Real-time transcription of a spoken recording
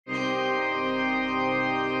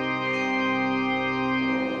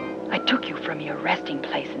I took you from your resting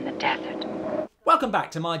place in the desert. Welcome back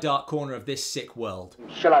to my dark corner of this sick world.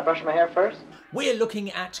 Shall I brush my hair first? We're looking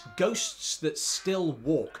at Ghosts That Still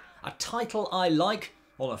Walk, a title I like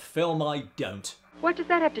on a film I don't. What does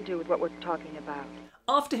that have to do with what we're talking about?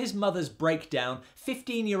 After his mother's breakdown,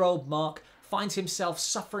 15-year-old Mark finds himself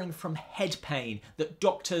suffering from head pain that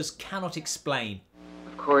doctors cannot explain.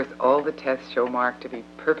 Of course, all the tests show Mark to be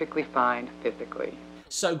perfectly fine physically.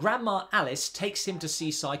 So Grandma Alice takes him to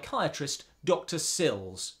see psychiatrist Dr.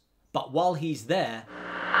 Sills. But while he's there,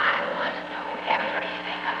 I want to know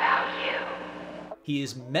everything about you. He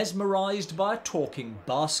is mesmerised by a talking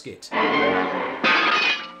basket,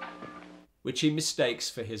 which he mistakes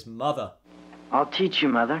for his mother. I'll teach you,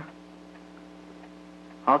 Mother.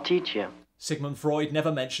 I'll teach you. Sigmund Freud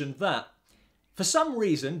never mentioned that. For some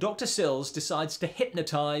reason, Dr. Sills decides to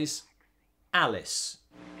hypnotise Alice.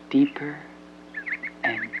 Deeper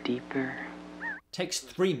and deeper. Takes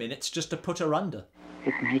 3 minutes just to put her under.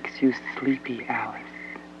 It makes you sleepy, Alice.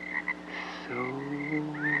 So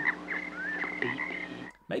sleepy.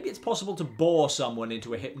 Maybe it's possible to bore someone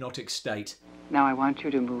into a hypnotic state. Now I want you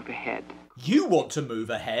to move ahead. You want to move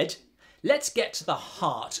ahead? Let's get to the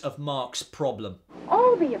heart of Mark's problem.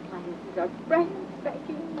 All the appliances are brand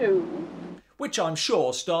spanking new. Which I'm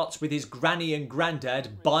sure starts with his granny and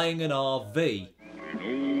granddad buying an RV.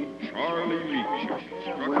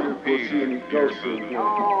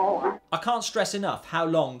 I can't stress enough how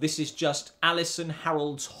long this is just Alice and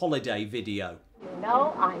Harold's holiday video. You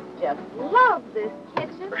know, I just love this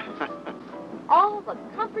kitchen. All the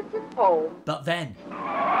comforts at home. But then,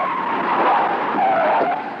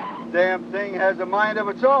 Damn thing has a mind of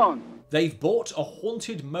its own. they've bought a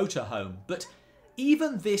haunted motorhome, but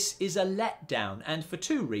even this is a letdown, and for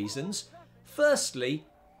two reasons. Firstly,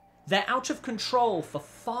 they're out of control for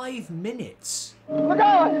 5 minutes. Look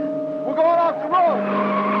out! We're going off the road!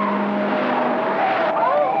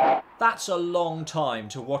 That's a long time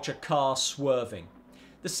to watch a car swerving.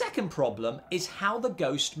 The second problem is how the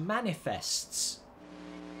ghost manifests.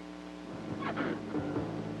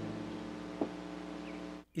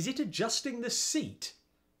 Is it adjusting the seat?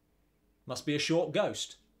 Must be a short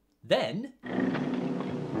ghost. Then,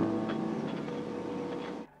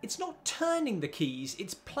 it's not turning the keys,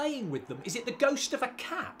 it's playing with them. Is it the ghost of a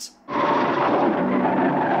cat?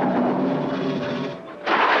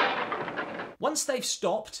 Once they've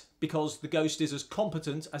stopped, because the ghost is as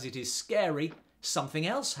competent as it is scary, something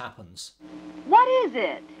else happens. What is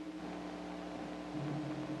it?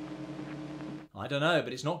 I don't know,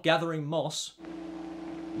 but it's not gathering moss.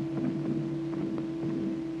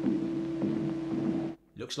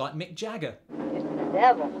 Looks like Mick Jagger. It's the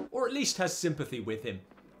devil. Or at least has sympathy with him.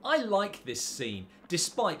 I like this scene,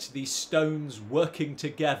 despite these stones working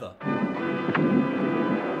together.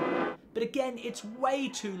 But again, it's way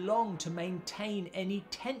too long to maintain any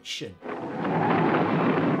tension.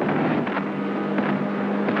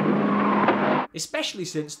 Especially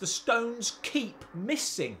since the stones keep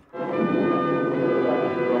missing.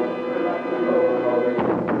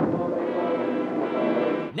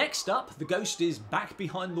 Next up, the ghost is back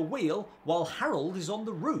behind the wheel while Harold is on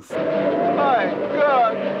the roof. My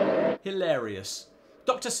God! Hilarious.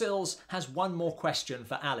 Dr. Sills has one more question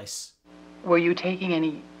for Alice. Were you taking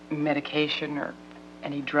any medication or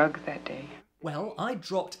any drugs that day? Well, I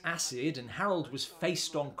dropped acid and Harold was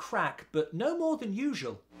faced on crack, but no more than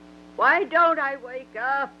usual. Why don't I wake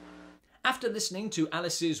up? After listening to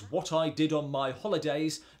Alice's What I Did on My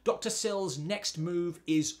Holidays, Dr. Sills' next move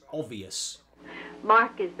is obvious.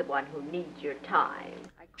 Mark is the one who needs your time.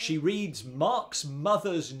 She reads Mark's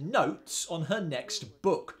mother's notes on her next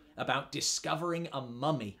book about discovering a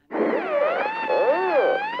mummy.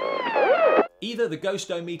 Either the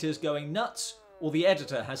ghost-o-meter's going nuts or the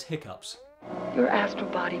editor has hiccups. Your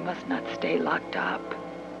astral body must not stay locked up.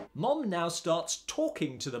 Mom now starts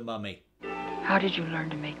talking to the mummy. How did you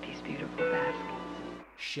learn to make these beautiful baskets?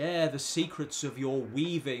 Share the secrets of your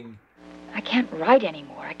weaving. I can't write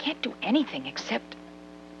anymore. I can't do anything except...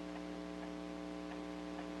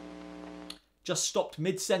 Just stopped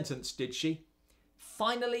mid-sentence, did she?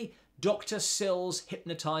 Finally, Dr. Sills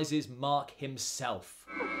hypnotises Mark himself.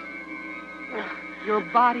 Your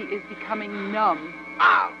body is becoming numb.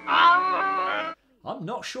 I'm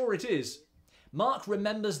not sure it is. Mark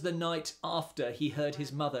remembers the night after he heard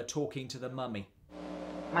his mother talking to the mummy.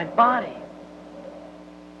 My body.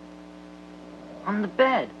 On the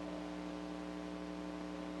bed.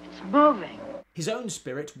 It's moving. His own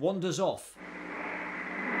spirit wanders off.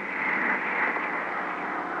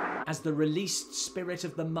 As the released spirit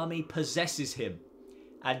of the mummy possesses him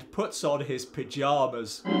and puts on his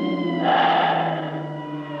pyjamas. I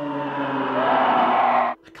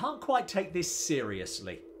can't quite take this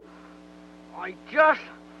seriously. I just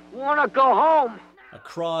want to go home. A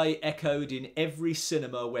cry echoed in every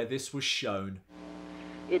cinema where this was shown.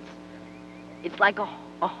 It's like a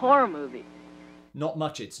horror movie. Not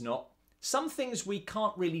much it's not. Some things we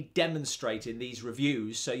can't really demonstrate in these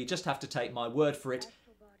reviews, so you just have to take my word for it.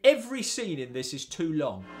 Every scene in this is too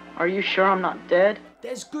long. Are you sure I'm not dead?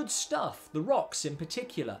 There's good stuff, the rocks in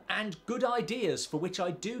particular, and good ideas for which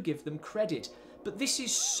I do give them credit. But this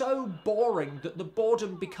is so boring that the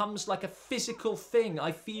boredom becomes like a physical thing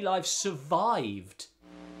I feel I've survived.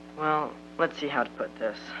 Well, let's see how to put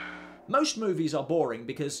this. Most movies are boring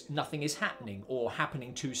because nothing is happening or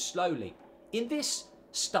happening too slowly. In this,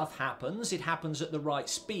 stuff happens, it happens at the right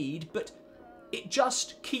speed, but it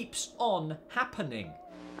just keeps on happening.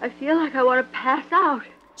 I feel like I want to pass out.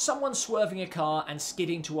 Someone swerving a car and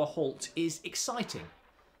skidding to a halt is exciting.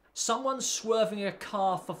 Someone swerving a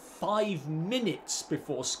car for 5 minutes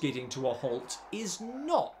before skidding to a halt is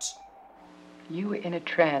not. You were in a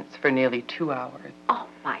trance for nearly 2 hours. Oh,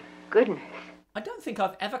 my goodness. I don't think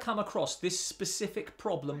I've ever come across this specific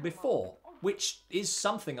problem before, which is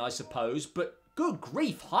something I suppose, but good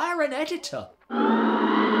grief, hire an editor.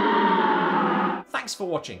 Thanks for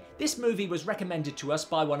watching. This movie was recommended to us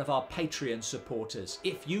by one of our Patreon supporters.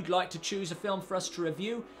 If you'd like to choose a film for us to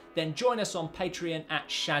review, then join us on Patreon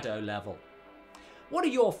at Shadow Level. What are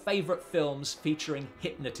your favourite films featuring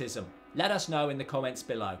hypnotism? Let us know in the comments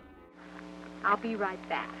below. I'll be right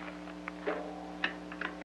back.